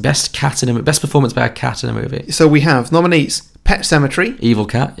cats. Best performance by a cat in a movie. So we have nominees: Pet Sematary, Evil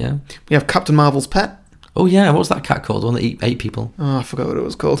Cat, yeah. We have Captain Marvel's pet. Oh yeah, what was that cat called? The one that ate people. Oh, I forgot what it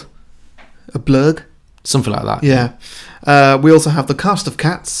was called. A blurg? Something like that. Yeah. We also have the cast of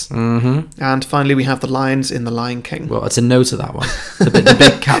cats. Mm-hmm. And finally we have the lions in The Lion King. Well, it's a no to that one. The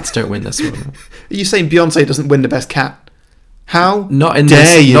big cats don't win this one. Are you saying Beyonce doesn't win the best cat? How not in dare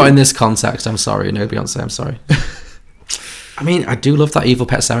this, you? Not in this context, I'm sorry. No, Beyonce, I'm sorry. I mean, I do love that Evil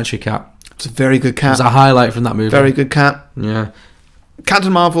Pet Sematary cat. It's a very good cat. It's a highlight from that movie. Very good cat. Yeah.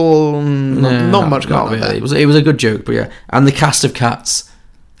 Captain Marvel, not much going on there. It was a good joke, but yeah. And the cast of cats,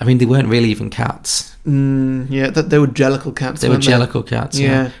 I mean, they weren't really even cats. Yeah, they were Jellicle cats. They were Jellicle cats.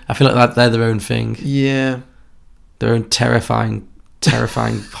 Yeah. I feel like they're their own thing. Yeah. Their own terrifying,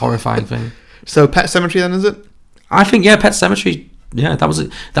 horrifying thing. So Pet Sematary then, is it? I think Pet Sematary. Yeah, that was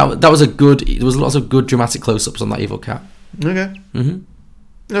a good. There was lots of good dramatic close-ups on that evil cat. Okay.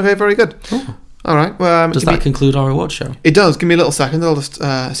 Okay, very good. Oh. All right. Well, does that conclude our award show? It does. Give me a little second. I'll just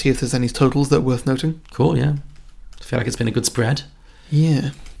see if there's any totals that are worth noting. Cool. Yeah. I feel like it's been a good spread.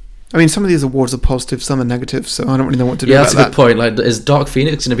 Yeah. I mean, some of these awards are positive, some are negative, so I don't really know what to do. Yeah, that's a good point. Like, is Dark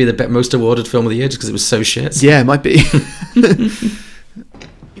Phoenix going to be the most awarded film of the year just because it was so shit? Yeah, it might be.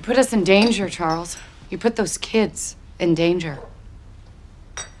 You put us in danger, Charles. You put those kids in danger.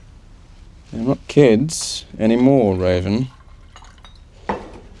 They're not kids anymore, Raven.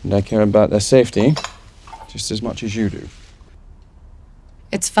 And I care about their safety just as much as you do.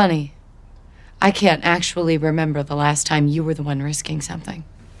 It's funny. I can't actually remember the last time you were the one risking something.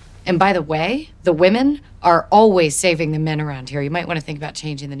 And by the way, the women are always saving the men around here. You might want to think about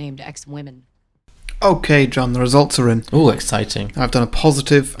changing the name to Ex-Women. Okay, John, the results are in. Oh, exciting. I've done a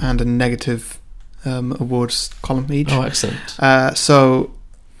positive and a negative awards column each. Oh, excellent. So,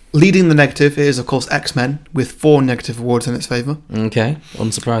 leading the negative is, of course, X-Men, with 4 negative awards in its favour. Okay,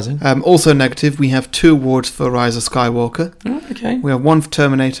 unsurprising. Also negative, we have 2 awards for Rise of Skywalker. Oh, okay. We have 1 for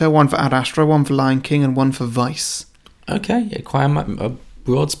Terminator, 1 for Ad Astra, 1 for Lion King, and 1 for Vice. Okay, yeah, quite a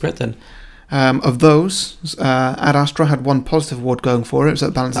broad spread then. Of those, Ad Astra had 1 positive award going for it, so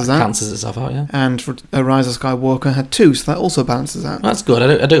it balances out. Cancels itself out, yeah. And Rise of Skywalker had 2, so that also balances out. That's good.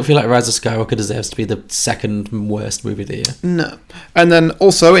 I don't feel like Rise of Skywalker deserves to be the second worst movie of the year. No. And then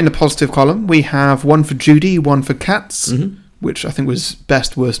also in the positive column, we have 1 for Judy, 1 for Cats, which I think was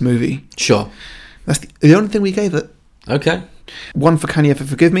best worst movie. Sure. That's the only thing we gave it. Okay. 1 for Can You Ever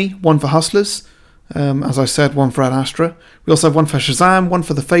Forgive Me, 1 for Hustlers. As I said, 1 for Ad Astra. We also have 1 for Shazam, 1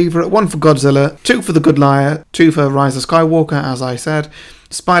 for The Favourite, 1 for Godzilla, 2 for The Good Liar, 2 for Rise of Skywalker, as I said.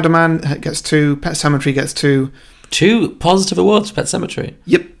 Spider-Man gets 2, Pet Sematary gets 2. 2 positive awards for Pet Sematary?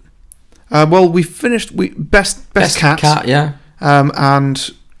 Yep. Well, we finished best cat. Yeah.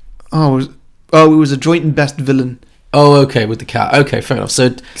 And it was a joint and best villain. Oh, okay, with the cat. Okay, fair enough. So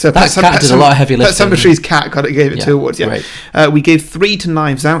that Pet cat did a lot of heavy lifting. Pet Sematary's cat gave it 2 awards. Yeah, right. We gave 3 to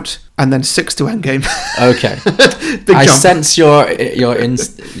Knives Out and then 6 to Endgame. Okay, I sense your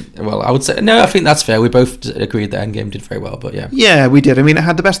well, I would say no. I think that's fair. We both agreed that Endgame did very well, but yeah. Yeah, we did. I mean, it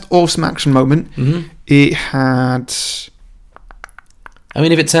had the best awesome action moment. It had. I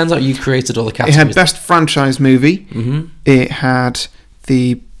mean, if it turns out you created all the categories, it had best franchise movie. It had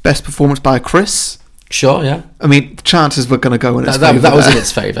the best performance by Chris. Sure, yeah. I mean, chances were going to go in its favour. That was in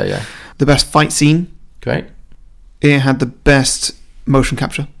its favour, yeah. The best fight scene. Great. It had the best motion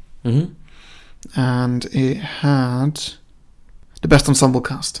capture. And it had the best ensemble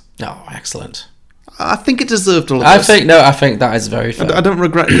cast. Oh, excellent. I think it deserved all of this. I think that is very fair. I don't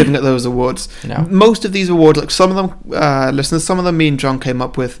regret giving it those awards. No. Most of these awards, like some of them, listeners, some of them me and John came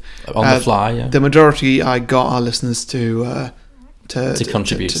up with. On the fly, yeah. The majority I got our listeners to to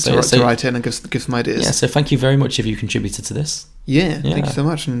contribute, to write in and give some ideas. Yeah, so thank you very much if you contributed to this. Yeah, thank you so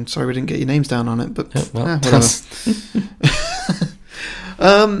much, and sorry we didn't get your names down on it, but whatever.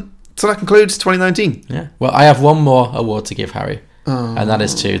 So that concludes 2019. Yeah. Well, I have one more award to give Harry. And that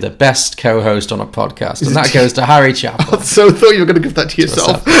is to the best co-host on a podcast, and that goes to Harry Chappell. I so thought you were going to give that to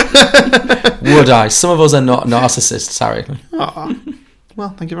yourself. Would I? Some of us are not narcissists, Harry. Well,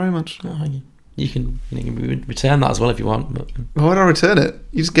 thank you very much. You can return that as well if you want. But why would I return it?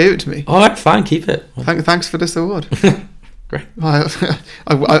 You just gave it to me. All right, fine, keep it. Thanks for this award. Great.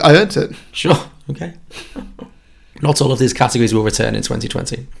 I earned it. Sure. Okay. Not all of these categories will return in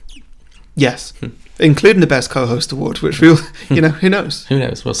 2020. Yes, including the best co-host award, which we'll, who knows? Who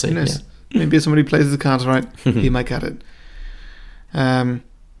knows? We'll see. Who knows? Yeah. Maybe if somebody plays the cards right, he might get it. You're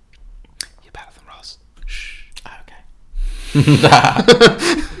better than Ross. Shh. Okay.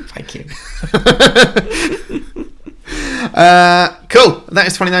 Thank you. Cool. That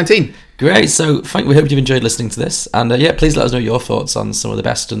is 2019. Great. So we hope you've enjoyed listening to this, and please let us know your thoughts on some of the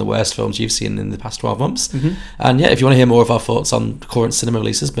best and the worst films you've seen in the past 12 months. Mm-hmm. And if you want to hear more of our thoughts on current cinema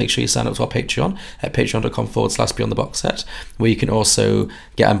releases, make sure you sign up to our Patreon at patreon.com/Beyond the Box Set, where you can also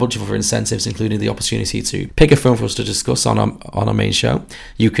get a bunch of other incentives, including the opportunity to pick a film for us to discuss on our main show.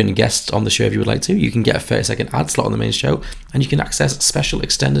 You can guest on the show if you would like to. You can get a 30-second ad slot on the main show, and you can access special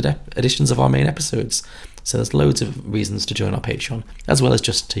extended editions of our main episodes. So there's loads of reasons to join our Patreon, as well as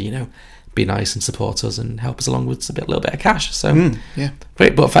just to, be nice and support us and help us along with a little bit of cash. So,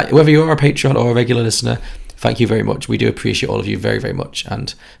 great. But whether you're a Patreon or a regular listener, thank you very much. We do appreciate all of you very, very much.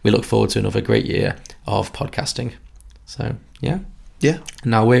 And we look forward to another great year of podcasting. So, yeah.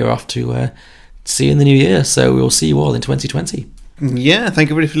 Now we're off to see you in the new year. So we'll see you all in 2020. Yeah. Thank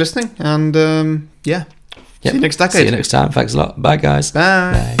you everybody for listening. And, See you next decade. See you next time. Thanks a lot. Bye, guys.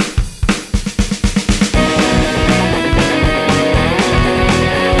 Bye. Bye.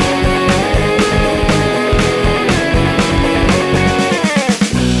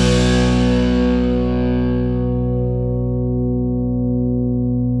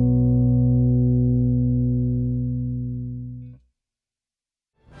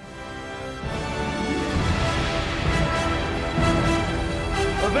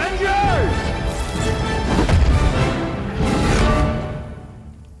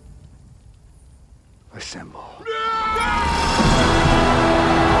 Assemble.